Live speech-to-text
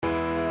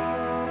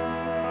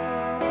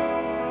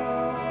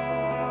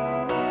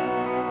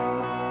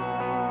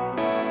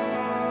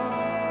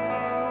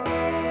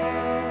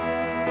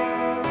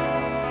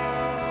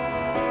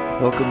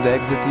Welcome to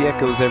Exit the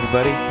Echoes,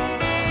 everybody.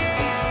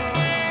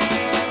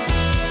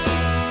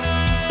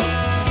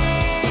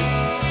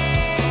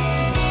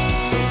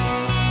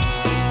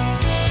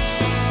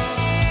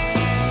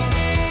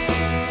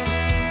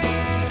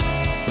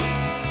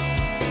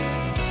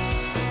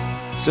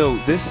 So,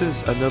 this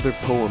is another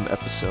poem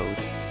episode.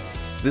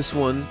 This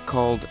one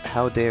called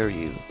How Dare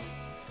You?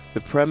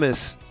 The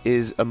premise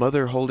is a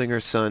mother holding her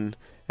son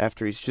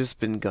after he's just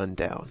been gunned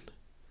down.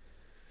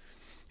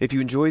 If you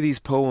enjoy these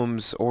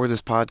poems or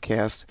this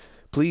podcast,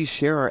 please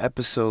share our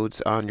episodes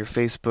on your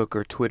Facebook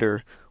or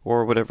Twitter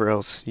or whatever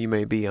else you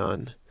may be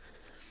on.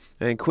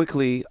 And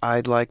quickly,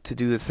 I'd like to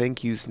do the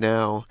thank yous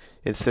now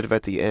instead of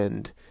at the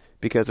end,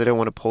 because I don't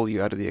want to pull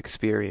you out of the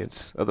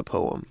experience of the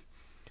poem.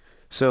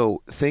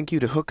 So, thank you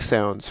to Hook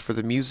Sounds for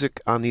the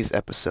music on these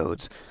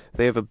episodes.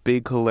 They have a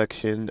big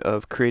collection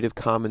of Creative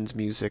Commons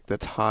music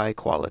that's high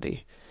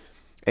quality.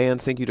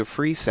 And thank you to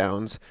Free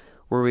Sounds,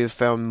 where we have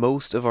found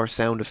most of our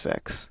sound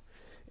effects.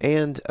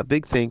 And a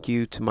big thank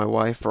you to my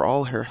wife for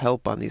all her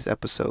help on these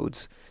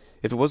episodes.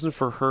 If it wasn't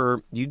for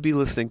her, you'd be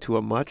listening to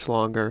a much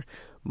longer,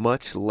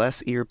 much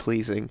less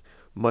ear-pleasing,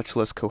 much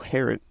less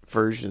coherent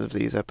version of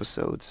these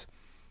episodes.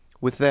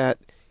 With that,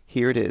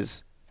 here it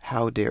is.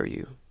 How dare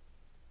you?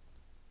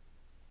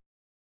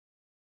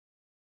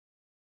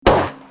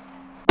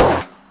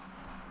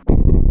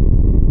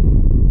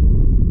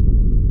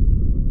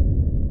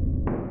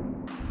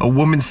 A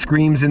woman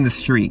screams in the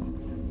street.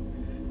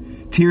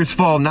 Tears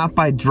fall not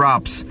by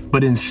drops,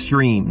 but in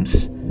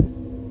streams.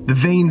 The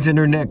veins in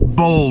her neck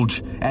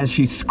bulge as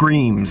she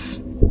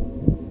screams.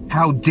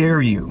 How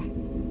dare you?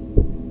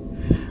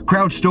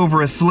 Crouched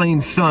over a slain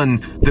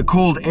son, the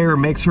cold air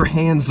makes her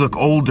hands look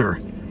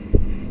older.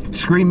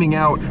 Screaming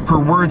out, her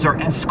words are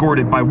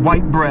escorted by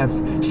white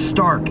breath,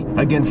 stark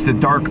against the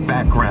dark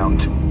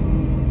background.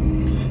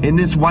 In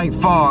this white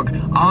fog,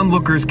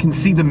 onlookers can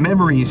see the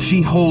memories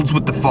she holds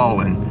with the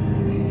fallen.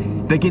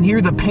 They can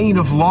hear the pain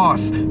of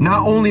loss,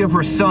 not only of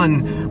her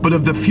son, but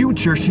of the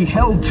future she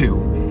held to.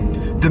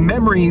 The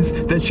memories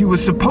that she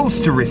was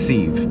supposed to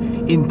receive,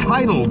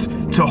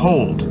 entitled to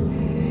hold.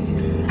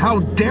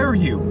 How dare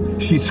you,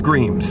 she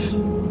screams.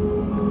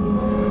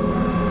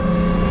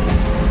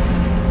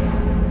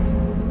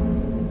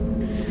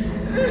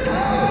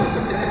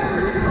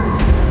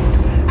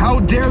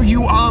 How dare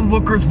you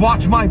onlookers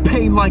watch my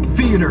pain like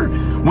theater,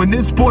 when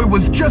this boy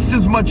was just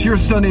as much your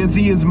son as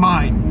he is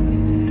mine.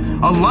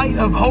 A light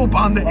of hope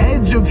on the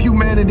edge of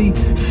humanity,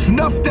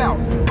 snuffed out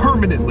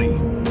permanently.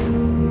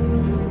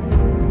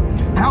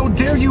 How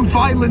dare you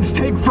violence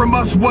take from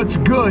us what's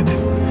good,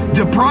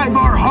 deprive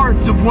our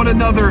hearts of one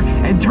another,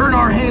 and turn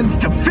our hands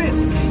to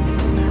fists,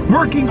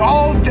 working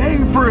all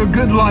day for a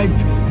good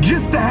life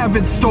just to have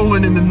it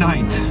stolen in the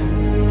night.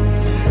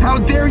 How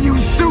dare you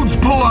suits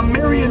pull on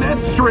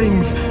marionette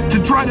strings to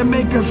try to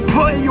make us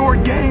play your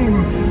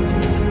game,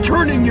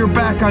 turning your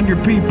back on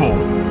your people.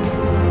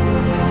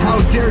 How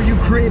dare you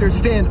creators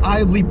stand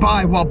idly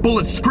by while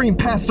bullets scream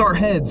past our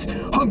heads,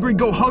 hungry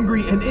go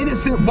hungry and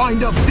innocent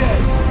wind up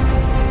dead.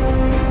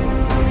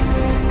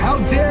 How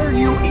dare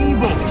you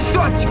evil,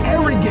 such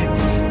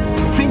arrogance,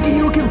 thinking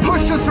you can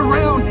push us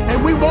around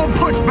and we won't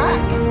push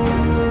back.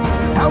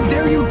 How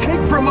dare you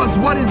take from us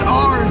what is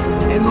ours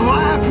and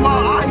laugh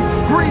while I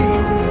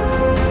scream.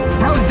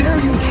 How dare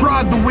you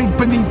trod the weak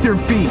beneath their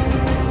feet.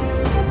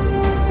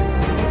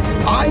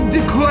 I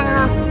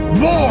declare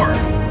war.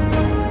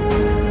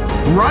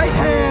 Right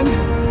hand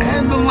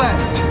and the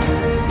left.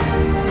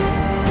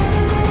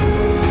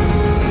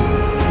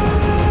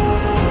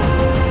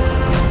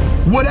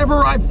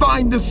 Whatever I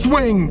find to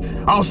swing,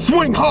 I'll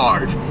swing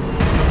hard.